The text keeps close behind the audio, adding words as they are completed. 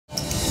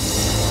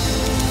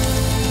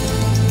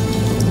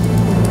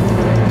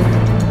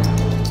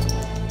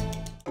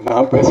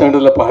நான் பேச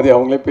வேண்டியதில் பாதி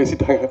அவங்களே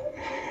பேசிட்டாங்க.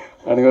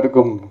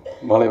 அனைவருக்கும்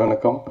மாலை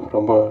வணக்கம்.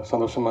 ரொம்ப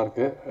சந்தோஷமாக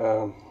இருக்குது.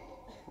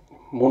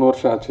 3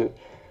 வருஷம் ஆச்சு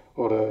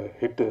ஒரு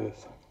ஹிட்டு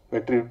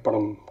வெற்றி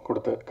படம்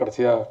கொடுத்து.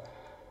 கடைசியாக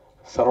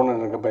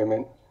சரவணனுக்கு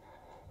பைமேன்.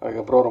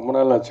 அதுக்கப்புறம் ரொம்ப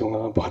நாள் ஆச்சு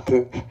உங்களெல்லாம் பார்த்து.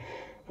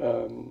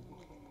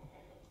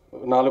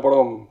 4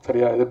 படம்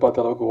சரியாக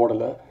எதிர்பார்த்த அளவுக்கு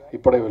ஓடலை.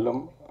 இப்படை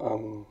வெல்லும்,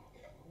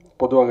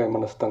 பொதுவாக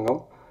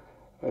மனஸ்தங்கம்,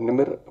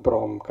 நிமிர்,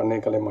 அப்புறம் கண்ணை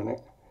கலைமானே.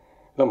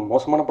 இல்லை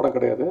மோசமான படம்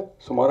கிடையாது,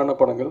 சுமாரான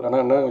படங்கள்.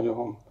 ஆனால் என்ன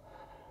கொஞ்சம்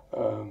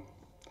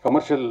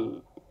கமர்ஷியல்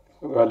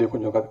வேல்யூ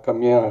கொஞ்சம்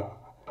கம்மியாக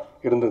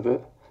இருந்தது.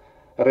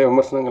 நிறைய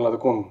விமர்சனங்கள்,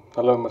 அதுக்கும்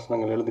நல்ல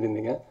விமர்சனங்கள்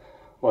எழுதியிருந்தீங்க.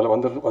 அதில்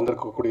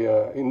வந்திருக்கக்கூடிய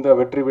இந்த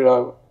வெற்றி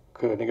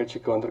விழாவுக்கு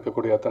நிகழ்ச்சிக்கு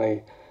வந்திருக்கக்கூடிய அத்தனை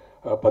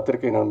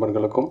பத்திரிகை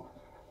நண்பர்களுக்கும்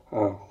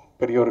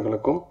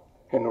பெரியோர்களுக்கும்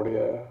என்னுடைய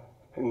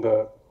இந்த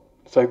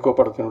சைக்கோ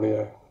படத்தினுடைய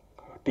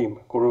டீம்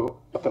குழு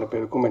அத்தனை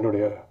பேருக்கும்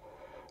என்னுடைய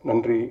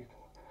நன்றி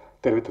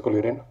தெரிவித்துக்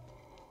கொள்கிறேன்.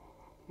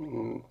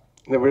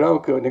 இந்த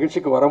விழாவுக்கு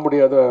நிகழ்ச்சிக்கு வர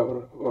முடியாத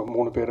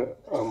 3 பேர்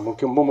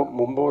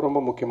ரொம்ப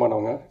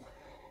முக்கியமானவங்க.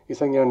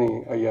 இசைஞானி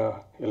ஐயா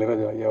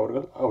இளையராஜா ஐயா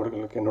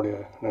அவர்களுக்கு என்னுடைய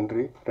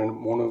நன்றி.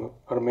 3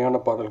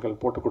 அருமையான பாடல்கள்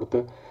போட்டு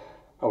கொடுத்து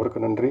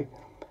அவருக்கு நன்றி.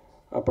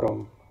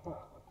 அப்புறம்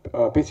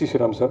பிசி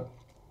ஸ்ரீராம் சார்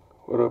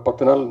ஒரு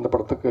 10 நாள் இந்த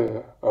படத்துக்கு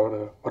அவர்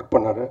ஒர்க்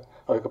பண்ணார்.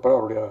 அதுக்கப்புறம்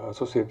அவருடைய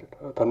அசோசியேட்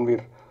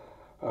தன்வீர்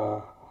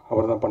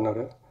அவர் தான்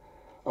பண்ணார்.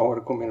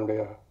 அவருக்கும்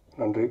என்னுடைய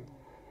நன்றி.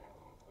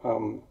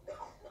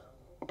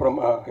 அப்புறம்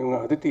இவங்க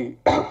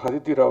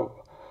அதித்தி ராவ்,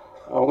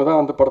 அவங்க தான்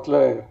அந்த படத்தில்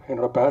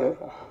என்னோடய பேர்.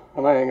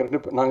 ஆனால்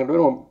நாங்கள் 2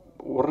 பேரும்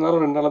ஒரு நாள்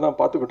 2 நாள் தான்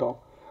பார்த்துக்கிட்டோம்.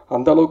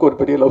 அந்த அளவுக்கு ஒரு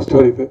பெரிய லவ்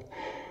ஸ்டோரி இது.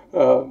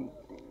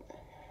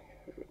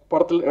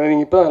 படத்தில்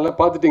நீங்கள் இப்போ தான் எல்லாம்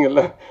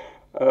பார்த்துட்டிங்கல்ல.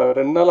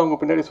 2 நாள் அவங்க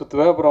பின்னாடி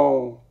சுற்றுவேன், அப்புறம்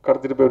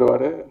கடத்திட்டு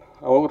போயிடுவார்.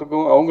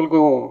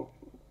 அவங்களுக்கும்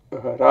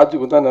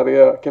ராஜுக்கும் தான் நிறைய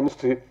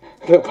கெமிஸ்ட்ரி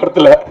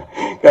படத்தில்.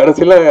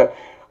 கடைசியில்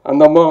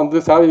அந்த அம்மா வந்து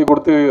சாவியை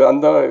கொடுத்து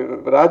அந்த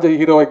ராஜ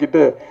ஹீரோ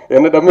ஆக்கிட்டு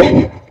என்ன டம்மி.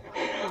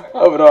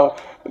 அப்புறம்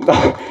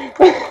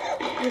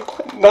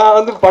நான்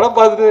வந்து படம்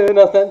பார்த்துட்டு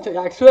நான் நினச்சேன்,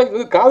 ஆக்சுவலாக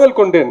இது காதல்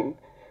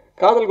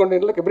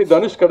கொண்டேன்ல எப்படி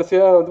தனுஷ்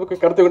கடைசியாக வந்து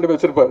கடத்தி கொண்டு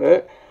வச்சிருப்பாரு,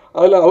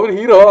 அதில் அவர்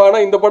ஹீரோ.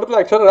 ஆனால் இந்த படத்தில்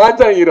ஆக்சுவலாக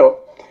ராஜா ஹீரோ.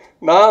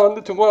 நான்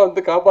வந்து சும்மா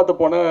வந்து காப்பாற்ற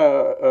போன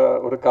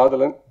ஒரு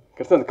காதலன்.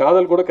 கடைசி அந்த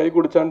காதல் கூட கை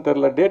குடிச்சான்னு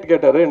தெரில. டேட்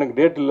கேட்டார், எனக்கு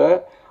டேட் இல்லை.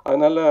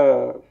 அதனால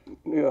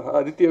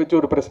அதித்தியை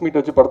வச்சு ஒரு ப்ரெஸ் மீட்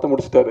வச்சு படத்தை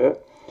முடிச்சிட்டாரு.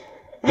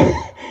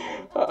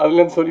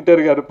 அதுலேருந்து சொல்லிகிட்டே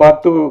இருக்காரு,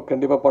 பார்ட் 2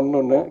 கண்டிப்பாக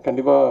பண்ணணுன்னு.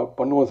 கண்டிப்பாக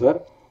பண்ணுவோம் சார்.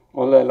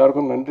 முதல்ல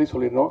எல்லாருக்கும் நன்றி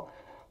சொல்லிடணும்.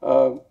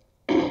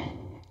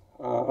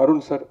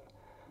 அருண் சார்,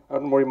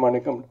 அருண்மொழி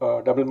மாணிக்கம்,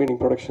 டபுள் மீனிங்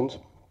ப்ரொடக்ஷன்ஸ்,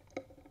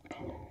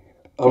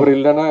 அவர்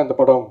இல்லைன்னா இந்த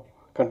படம்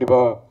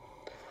கண்டிப்பாக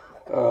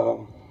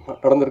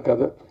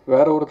நடந்திருக்காது.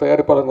 வேற ஒரு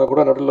தயாரிப்பாளர்னா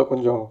கூட நடுவில்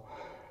கொஞ்சம்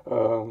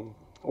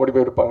ஓடி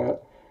போயிருப்பாங்க.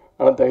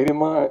 ஆனால்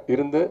தைரியமாக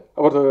இருந்து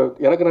அவர்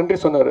எனக்கு நன்றி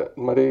சொன்னார்.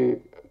 இந்த மாதிரி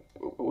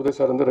உதய்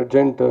சார் வந்து ரெட்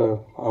ஜெயண்ட்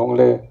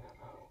அவங்களே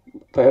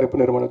தயாரிப்பு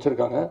நிறுவனம்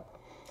வச்சுருக்காங்க.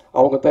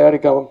 அவங்க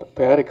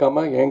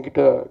தயாரிக்காமல்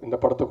என்கிட்ட இந்த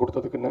படத்தை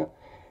கொடுத்ததுக்குன்னு.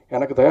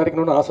 எனக்கு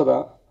தயாரிக்கணும்னு ஆசை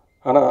தான்,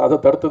 ஆனால் அதை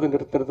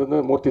நிறுத்துறது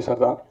மூர்த்தி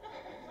சார் தான்.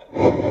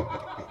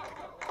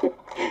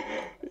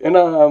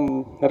 ஏன்னா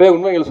நிறைய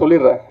உண்மைகள்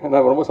சொல்லிடுறேன்.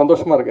 நான் ரொம்ப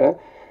சந்தோஷமாக இருக்கேன்.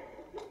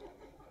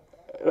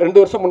 2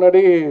 வருஷம்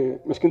முன்னாடி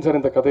மிஷ்கின் சார்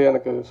இந்த கதையை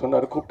எனக்கு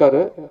சொன்னார்,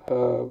 கூப்பிட்டாரு.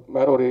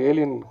 வேற ஒரு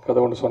ஏலியன்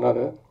கதை ஒன்று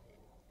சொன்னார்.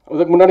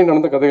 அதுக்கு முன்னாடி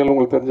நடந்த கதைகள்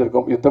உங்களுக்கு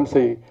தெரிஞ்சிருக்கும். யுத்தம்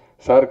செய்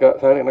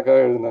சார் எனக்காக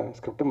எழுதின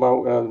ஸ்கிரிப்ட்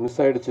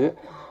மிஸ் ஆகிடுச்சு.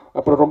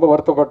 அப்புறம் ரொம்ப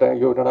வருத்தப்பட்டேன்,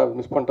 ஐயோ என்னடா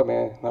மிஸ் பண்ணிட்டோமே,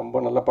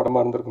 ரொம்ப நல்ல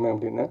படமாக இருந்திருக்குமே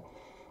அப்படின்னு.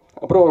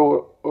 அப்புறம்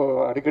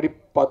அடிக்கடி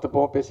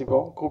பார்த்துப்போம்,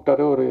 பேசிப்போம்.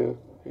 கூப்பிட்டாரு, ஒரு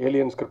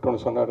ஏலியன் ஸ்கிரிப்ட்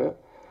ஒன்று சொன்னார்.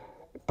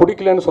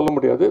 பிடிக்கலன்னு சொல்ல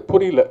முடியாது,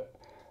 புரியல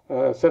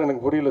சார்,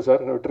 எனக்கு புரியல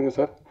சார், என்னை விட்டுருங்க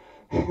சார்,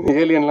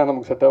 ஏலியன்லாம்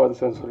நமக்கு செட் ஆகாது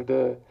சார்னு சொல்லிட்டு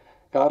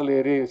காரில்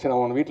ஏறி சரி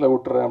நான் அவனை வீட்டில்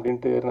விட்டுறேன்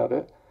அப்படின்ட்டு ஏறினார்.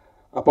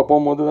 அப்போ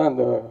போகும்போது தான்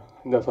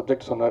இந்த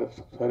சப்ஜெக்ட் சொன்னார்.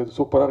 சார் இது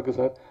சூப்பராக இருக்குது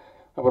சார்.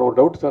 அப்புறம் ஒரு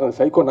டவுட் சார், அந்த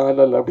சைக்கோ நான்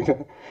இல்லை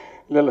அப்படின்னு.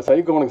 இல்லை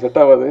சைக்கோ உனக்கு செட்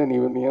ஆகாது, நீ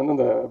வந்து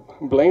அந்த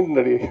பிளைண்ட்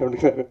நடி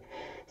அப்படின்னாரு.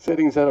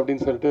 சரிங்க சார்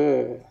அப்படின்னு சொல்லிட்டு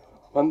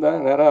வந்தேன்.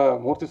 நேராக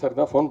மூர்த்தி சார்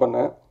தான் ஃபோன்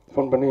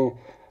பண்ணி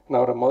நான்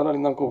அவரை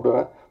முதலாளி தான்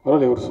கூப்பிடுவேன்.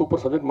 முதலாளி ஒரு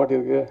சூப்பர் சப்ஜெக்ட்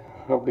மாட்டியிருக்கு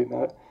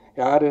அப்படின்னாரு.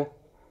 யார்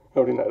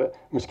அப்படின்னாரு.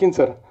 மிஷ்கின்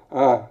சார்.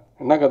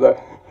 என்ன கதை?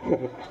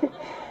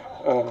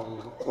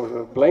 ஒரு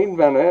பிளைண்ட்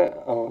மேனு,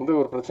 அவன் வந்து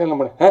ஒரு பிரச்சனை இல்லை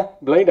பண்ண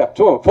பிளைண்டா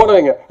சும்மா ஃபோனை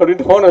வைங்க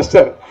அப்படின்ட்டு ஃபோனை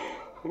வச்சிட்டார்.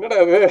 என்னடா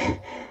அது?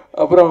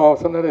 அப்புறம்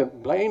அவர் சொன்னார்,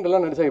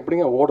 பிளைண்டெல்லாம் நடித்தா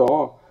எப்படிங்க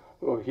ஓடும்,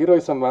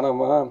 ஹீரோயிசம்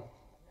வேணாமா?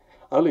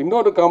 அதில்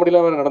இன்னொரு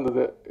காமெடிலாம் வேறு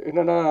நடந்தது.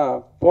 என்னென்னா,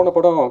 போன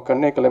படம்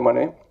கண்ணே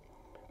கலைமானே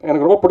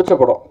எனக்கு ரொம்ப பிடிச்ச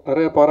படம்,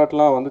 நிறைய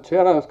பாராட்டெலாம் வந்துச்சு.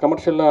 ஆனால்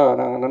கமர்ஷியலாக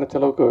நாங்கள் நினச்ச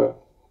அளவுக்கு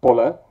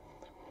போகல.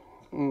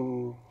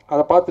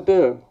 அதை பார்த்துட்டு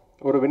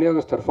ஒரு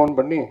விநியோகஸ்தர் ஃபோன்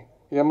பண்ணி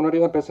என் முன்னாடி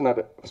தான்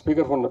பேசினார்,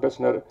 ஸ்பீக்கர் ஃபோனில்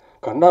பேசினார்.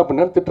 கண்ணா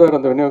அப்படின்னு திட்டுறாரு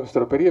அந்த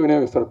விநியோகஸ்தர், பெரிய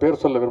விநியோகஸ்தர்,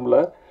 பேர் சொல்ல விரும்பல.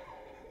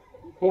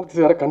 மூர்த்தி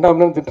சாரை கண்ணா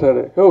அப்படின்னு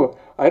திட்டுறாரு.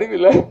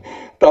 அறிவில்லை,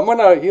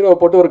 தமன்னா ஹீரோவை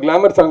போட்டு ஒரு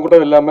கிளாமர் சாங் கூட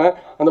இல்லாமல்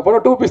அந்த பொண்ணை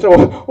 2 பீஸில்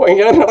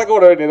எங்கேயாவது நடக்க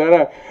விட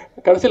வேண்டியது.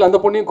 கடைசியில் அந்த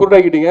பொண்ணையும்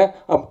குருடாக்கிட்டீங்க.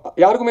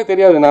 யாருக்குமே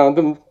தெரியாது நான்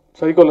வந்து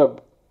சைக்கோவில்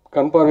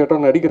கண் பார்வையற்ற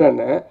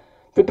நடிக்கிறேன்னு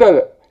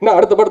திட்டுறாரு. இன்னும்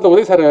அடுத்த படத்தில்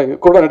உதய் சார்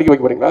குருடா நடிக்க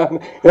வைக்க போறீங்களா?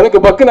 எனக்கு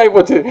பக்குன்னு ஆகி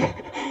போச்சு.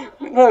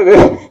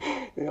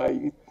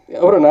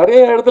 அப்புறம் நிறைய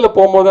இடத்துல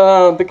போகும்போது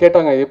தான் வந்து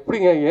கேட்டாங்க,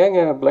 எப்படிங்க ஏங்க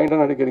பிளைண்டாக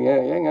நடிக்கிறீங்க,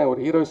 ஏங்க ஒரு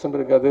ஹீரோயிசம்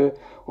இருக்காது,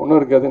 ஒன்றும்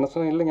இருக்காது. என்ன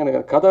சொன்னால், இல்லைங்க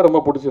எனக்கு கதை ரொம்ப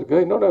பிடிச்சிருக்கு,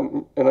 இன்னொன்று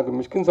எனக்கு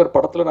மிஷ்கின் சார்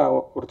படத்தில் நான்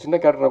ஒரு சின்ன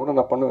கேரக்டராக கூட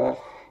நான் பண்ணுவேன்,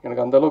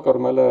 எனக்கு அந்தளவுக்கு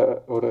அவர் மேலே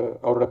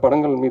அவருடைய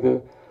படங்கள் மீது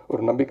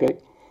ஒரு நம்பிக்கை.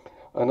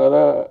 அதனால்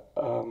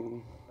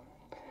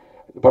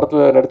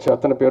படத்தில் நடித்த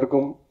அத்தனை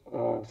பேருக்கும்,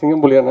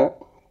 சிங்கம் புலியான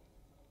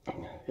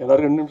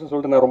எல்லோரும் 2 நிமிஷம்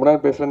சொல்லிட்டு நான் ரொம்ப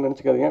நேரம் பேசுகிறேன்னு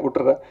நினச்சிக்காதீங்க,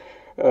 விட்டுறேன்.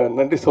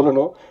 நன்றி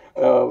சொல்லணும்.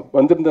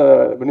 வந்திருந்த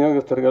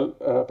விநியோகஸ்தர்கள்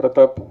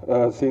பிரதாப்,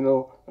 சீனு,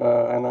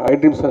 ஐ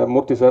ட்ரீம்ஸ்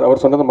மூர்த்தி சார்,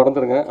 அவர் சொன்னதை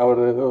மறந்துடுங்க, அவர்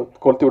ஏதோ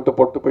கொளுத்தி விட்டு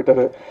போட்டு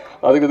போயிட்டார்,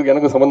 அதுக்கு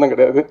எனக்கு சம்மந்தம்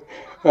கிடையாது.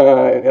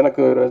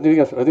 எனக்கு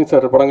ரஜினி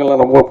சார்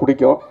படங்கள்லாம் ரொம்ப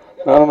பிடிக்கும்,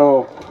 நானும்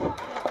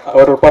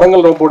அவர்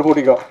படங்கள் ரொம்ப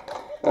பிடிக்கும்.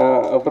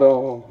 அப்புறம்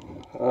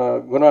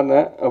குணா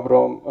அண்ணன்,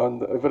 அப்புறம்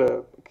அந்த இவர்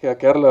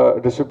Kerala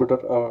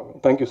distributor,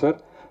 thank you sir.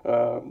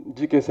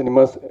 GK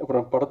cinemas,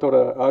 அப்புறம் படத்தோட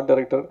art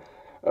director,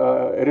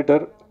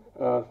 editor,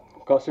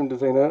 costume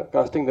designer,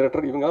 costing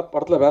director, இவங்க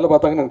படத்தில் வேலை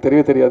பார்த்தாங்கன்னு எனக்கு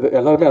தெரியவே தெரியாது,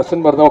 எல்லாருமே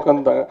அசிஸ்டன்ட் மாதிரி தான்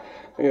உட்காந்துட்டாங்க,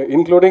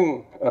 இன்க்ளூடிங்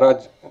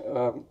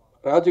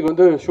ராஜுக்கு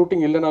வந்து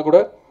ஷூட்டிங் இல்லைன்னா கூட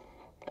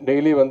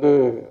டெய்லி வந்து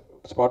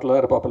ஸ்பாட்டில்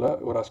தான் இருப்பாப்புல,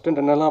 ஒரு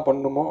அசிஸ்டன்ட் என்னெல்லாம்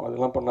பண்ணணுமோ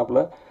அதெல்லாம்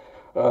பண்ணாப்புல.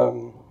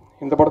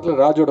 இந்த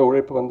படத்தில் ராஜோட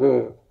உழைப்பு வந்து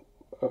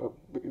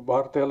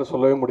வார்த்தையால்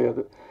சொல்லவே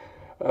முடியாது.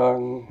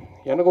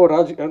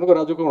 எனக்கும்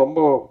ராஜுக்கும்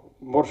ரொம்ப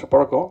வருஷ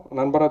பழக்கம்,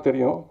 நண்பராக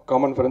தெரியும்,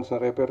 காமன் ஃப்ரெண்ட்ஸ்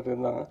நிறைய பேர்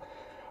இருந்தாங்க.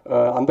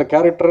 அந்த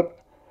கேரக்டர்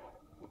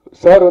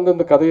சார் வந்து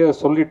இந்த கதையை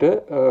சொல்லிவிட்டு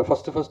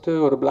ஃபஸ்ட்டு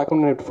ஒரு black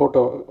and white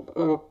photo,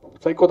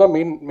 psycho தான்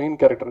மெயின்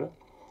கேரக்டரு.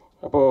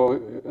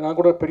 அப்போது நான்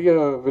கூட பெரிய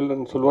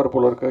வில்லன் சொல்லுவார்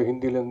போல இருக்க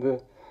ஹிந்திலேருந்து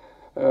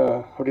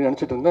அப்படின்னு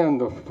நினச்சிட்டு இருந்தேன்.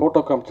 அந்த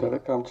ஃபோட்டோ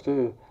காமிச்சிட்டு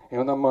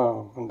இவன் தான்மா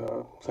அந்த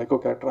சைக்கோ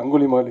கேரக்டர்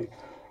அங்குலிமாலி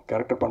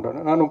கேரக்டர்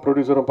பண்ணுறேன்னு, நானும்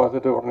ப்ரொடியூசரும்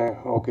பார்த்துட்டு உடனே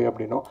ஓகே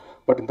அப்படின்னோம்.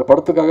 பட் இந்த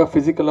படத்துக்காக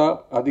ஃபிசிக்கலாக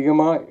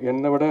அதிகமாக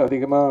என்னை விட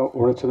அதிகமாக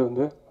உழைச்சது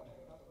வந்து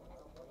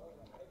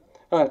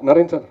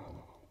நரேன் சார்,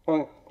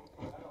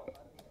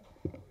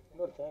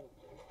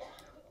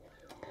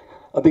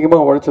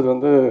 அதிகமாக உழைச்சது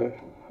வந்து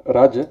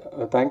ராஜ்.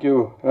 தேங்க்யூ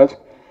ராஜ்.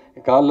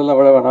 காலிலலாம்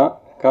விழ வேணாம்,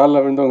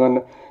 காலில்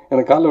விழுந்தவங்க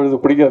எனக்கு காலில்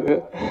விழுந்து பிடிக்காது.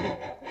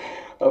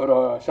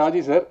 அப்புறம்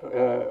ஷாஜி சார்,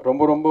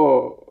 ரொம்ப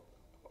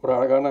ஒரு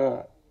அழகான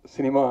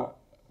சினிமா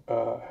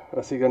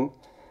ரசிகன்,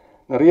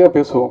 நிறையா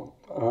பேசுவோம்.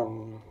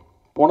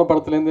 போன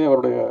படத்துலேருந்தே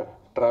அவருடைய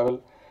ட்ராவல்,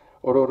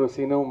 ஒரு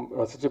சீனும்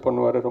ரசித்து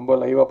பண்ணுவார், ரொம்ப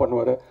லைவாக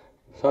பண்ணுவார்.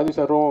 ஷாஜி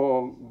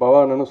சாரும்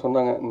பவானன்னு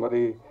சொன்னாங்க, இந்த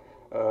மாதிரி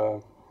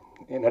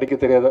நடிக்க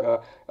தெரியாத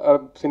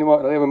சினிமா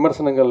நிறைய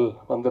விமர்சனங்கள்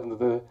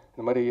வந்திருந்தது,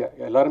 இந்த மாதிரி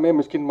எல்லாருமே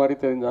மிஷ்கின் மாதிரி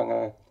தெரிஞ்சாங்க,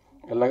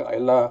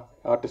 எல்லா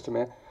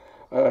ஆர்டிஸ்ட்டுமே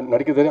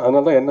நடிக்க தெரியும்,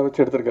 அதனால தான் என்னை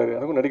வச்சு எடுத்திருக்காரு,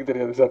 எனக்கும் நடிக்க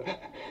தெரியாது சார்.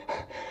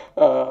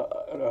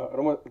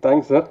 ரொம்ப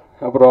தேங்க்ஸ் சார்.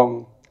 அப்புறம்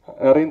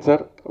நரேன்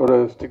சார் ஒரு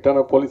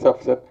ஸ்ட்ரிக்டான போலீஸ்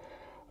ஆஃபீஸர்,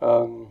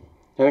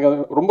 எனக்கு அது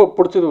ரொம்ப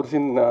பிடிச்சது ஒரு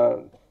சீன்.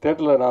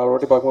 தேட்டரில் நான் ஒரு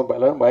வாட்டி பார்க்கும்போது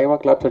எல்லோரும் பயமாக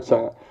கிளாப்ஸ்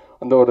அடித்தாங்க.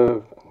 அந்த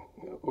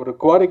ஒரு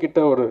குவாரி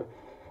கிட்ட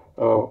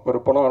ஒரு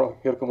பணம்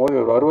இருக்கும்போது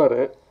இவர்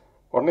வருவார்,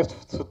 உடனே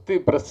சுற்றி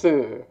ப்ரெஸ்ஸு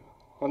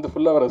வந்து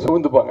ஃபுல்லாக வர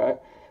சூழ்ந்துப்பாங்க,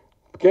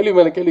 கேள்வி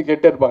மேலே கேள்வி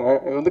கேட்டே இருப்பாங்க,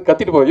 வந்து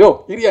கத்திட்டு போய், யோ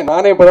இரியா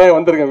நானே இப்போ தான்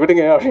வந்திருக்கேன்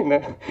விடுங்க அப்படின்னு.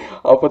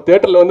 அப்போ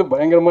தேட்டரில் வந்து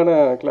பயங்கரமான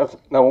கிளாப்ஸ்.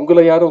 நான்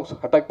உங்களை யாரும்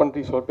அட்டாக்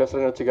பண்ணி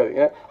பேசுகிறேன்னு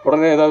வச்சுக்காதீங்க,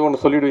 உடனே ஏதாவது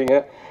ஒன்று சொல்லிவிடுவீங்க.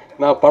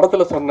 நான்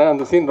படத்தில் சொன்னேன்,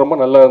 அந்த சீன் ரொம்ப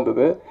நல்லா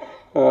இருந்தது.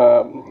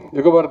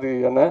 யுகபாரதி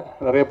அண்ணன்,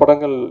 நிறைய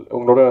படங்கள்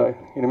உங்களோட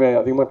இனிமேல்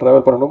அதிகமாக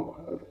ட்ராவல் பண்ணணும்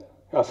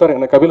சார்.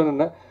 என்ன கபிலன்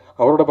அண்ணன்,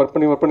 அவரோட ஒர்க்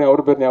பண்ணி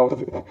அவர் பேர் ஞாபகம்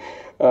வருது.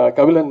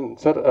 கபிலன்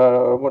சார்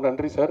ரொம்ப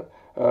நன்றி சார்.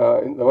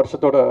 இந்த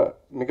வருஷத்தோட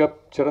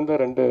மிகச்சிறந்த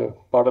 2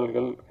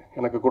 பாடல்கள்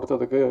எனக்கு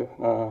கொடுத்ததுக்கு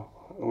நான்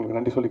உங்களுக்கு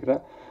நன்றி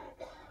சொல்லிக்கிறேன்.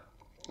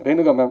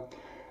 ரேணுகா மேம்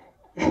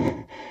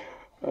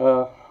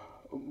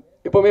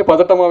எப்போவுமே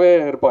பதட்டமாகவே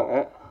இருப்பாங்க.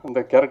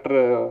 அந்த கேரக்டர்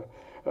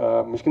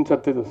மிஷ்கின்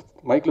சார்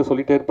மைக்கில்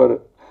சொல்லிகிட்டே இருப்பார்,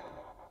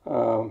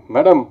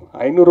 மேடம்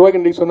 500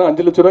 ரூபாய்க்கு நடிக்க சொன்னால்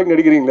 5 லட்ச ரூபாய்க்கு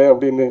நடிக்கிறீங்களே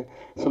அப்படின்னு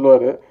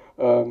சொல்லுவார்.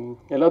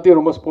 எல்லாத்தையும்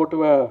ரொம்ப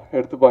ஸ்போர்ட்டிவாக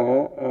எடுத்துப்பாங்க,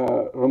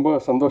 ரொம்ப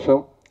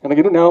சந்தோஷம்.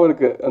 எனக்கு இன்னும் ஞாபகம்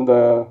இருக்குது, அந்த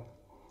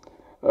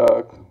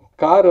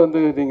கார்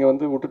வந்து நீங்கள்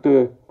வந்து விட்டுட்டு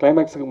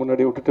கிளைமேக்ஸுக்கு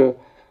முன்னாடி விட்டுட்டு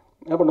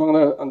என்ன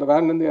பண்ணுவாங்கன்னா, அந்த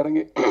வேன்லேருந்து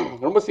இறங்கி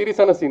ரொம்ப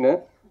சீரியஸான சீனு,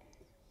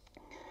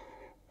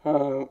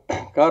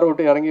 காரை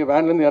விட்டு இறங்கி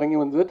வேன்லேருந்து இறங்கி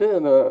வந்துட்டு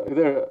அந்த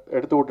இதை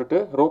எடுத்து விட்டுட்டு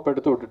ரோப்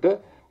எடுத்து விட்டுட்டு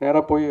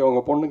நேராக போய்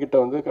அவங்க பொண்ணுக்கிட்ட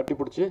வந்து கட்டி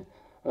பிடிச்சி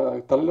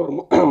தலையில் ஒரு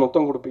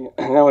முத்தம் கொடுப்பீங்க,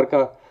 ஞாபகம்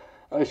இருக்கா?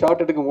 அது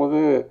ஷார்ட் எடுக்கும் போது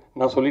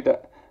நான் சொல்லிட்டேன்,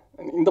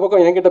 இந்த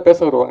பக்கம் என்கிட்ட பேச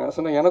வருவாங்க,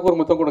 சொன்னால் எனக்கு ஒரு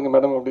முத்தம் கொடுங்க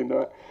மேடம்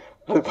அப்படின்னுவேன்.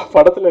 அது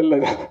படத்தில் இல்லை,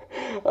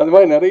 அது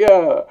மாதிரி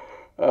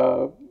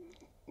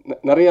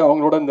நிறைய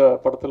அவங்களோட இந்த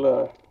படத்தில்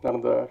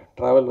நடந்த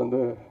ட்ராவல் வந்து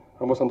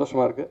ரொம்ப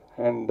சந்தோஷமாக இருக்குது.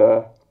 அண்ட்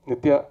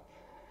நித்யா,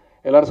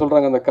 எல்லோரும்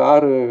சொல்கிறாங்க அந்த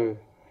காரு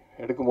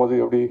எடுக்கும்போது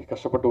எப்படி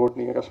கஷ்டப்பட்டு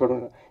ஓட்டினீங்க,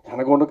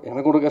 எனக்கு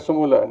ஒன்றும்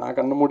கஷ்டமும் இல்லை, நான்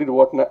கண்ணை மூடிட்டு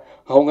ஓட்டினேன்,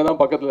 அவங்க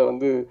தான் பக்கத்தில்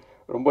வந்து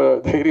ரொம்ப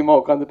தைரியமாக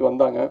உட்காந்துட்டு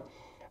வந்தாங்க.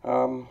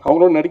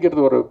 அவங்களோட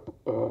நடிக்கிறது ஒரு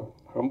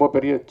ரொம்ப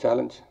பெரிய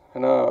சேலஞ்ச்,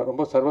 ஏன்னா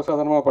ரொம்ப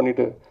சர்வசாதாரணமாக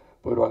பண்ணிட்டு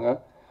போயிடுவாங்க.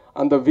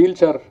 அந்த வீல்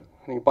சேர்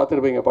நீங்கள்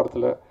பார்த்துருப்பீங்க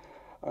படத்தில்,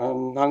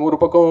 நாங்கள் ஒரு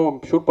பக்கம்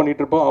ஷூட்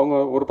பண்ணிகிட்டு இருப்போம், அவங்க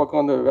ஒரு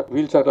பக்கம் அந்த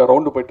வீல் சேரில்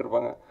ரவுண்டு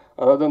போயிட்டுருப்பாங்க.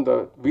 அதாவது அந்த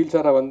வீல்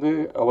சேரை வந்து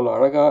அவ்வளோ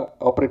அழகாக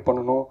ஆப்ரேட்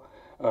பண்ணணும்,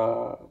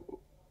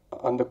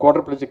 அந்த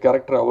குவாட்ரப்ளஜிக்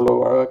கேரக்டர் அவ்வளோ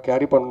அழகாக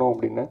கேரி பண்ணணும்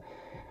அப்படின்னு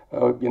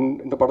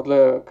இந்த படத்தில்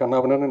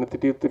கண்ணாபண்ணன்னு என்னை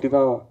திட்டி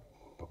தான்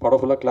படம்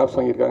ஃபுல்லாக கிளாப்ஸ்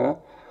வாங்கியிருக்காங்க.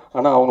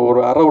 ஆனால் அவங்க ஒரு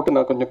அரை விட்டு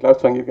நான் கொஞ்சம்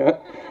கிளாப்ஸ் வாங்கியிருக்கேன்.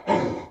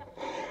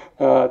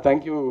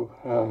 தேங்க்யூ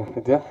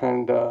நித்யா.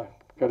 அண்ட்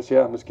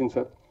கடைசியாக மிஸ்கின்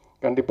சார்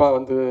கண்டிப்பாக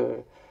வந்து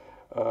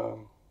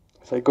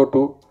சைக்கோ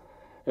 2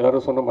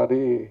 எல்லோரும் சொன்ன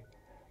மாதிரி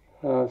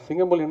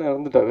சிங்கம் என்ன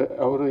இறந்துட்டார்.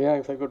 அவர்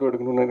ஏன் சைக்கோ 2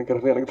 எடுக்கணும்னு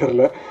நினைக்கிறது எனக்கு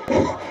தெரியல.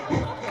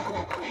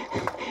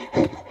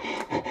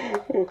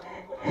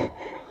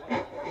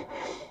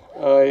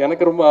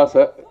 எனக்கு ரொம்ப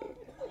ஆசை.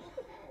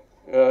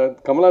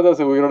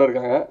 கமலாதாஸ் உயிரோடு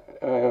இருக்காங்க,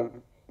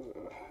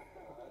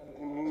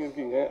 நீங்கள்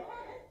இருக்கீங்க,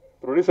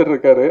 ப்ரொடியூசர்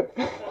இருக்கார்,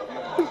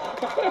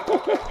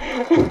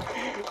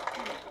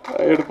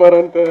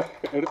 எடுப்பாரான்ட்டு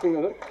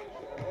எடுப்பீங்க.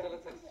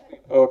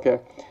 ஓகே,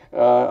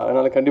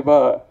 அதனால்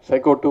கண்டிப்பாக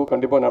சைக்கோ 2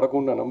 கண்டிப்பாக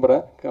நடக்கும்னு நான்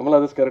நம்புகிறேன்.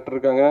 கமலாதாஸ் கேரக்டர்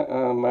இருக்காங்க,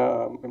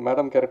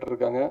 மேடம் கேரக்டர்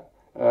இருக்காங்க,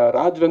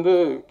 ராஜ் வந்து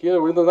கீழே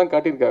விழுந்ததான்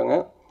காட்டியிருக்காங்க.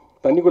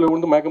 தண்ணிக்குள்ளே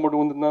விழுந்து மயக்கம் போட்டு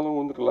விழுந்துருந்தாலும்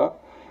விழுந்துருக்கலாம்.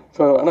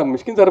 ஸோ ஆனால்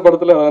மிஷ்கின் சார்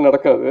படத்தில் அதெல்லாம்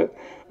நடக்காது.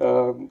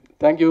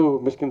 Thank you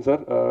Mysskin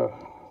sir.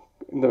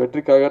 இந்த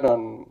வெற்றிக்காக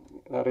நான்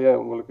நிறைய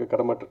உங்களுக்கு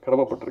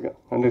கடமைப்பட்டிருக்கேன்.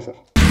 நன்றி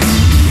சார்.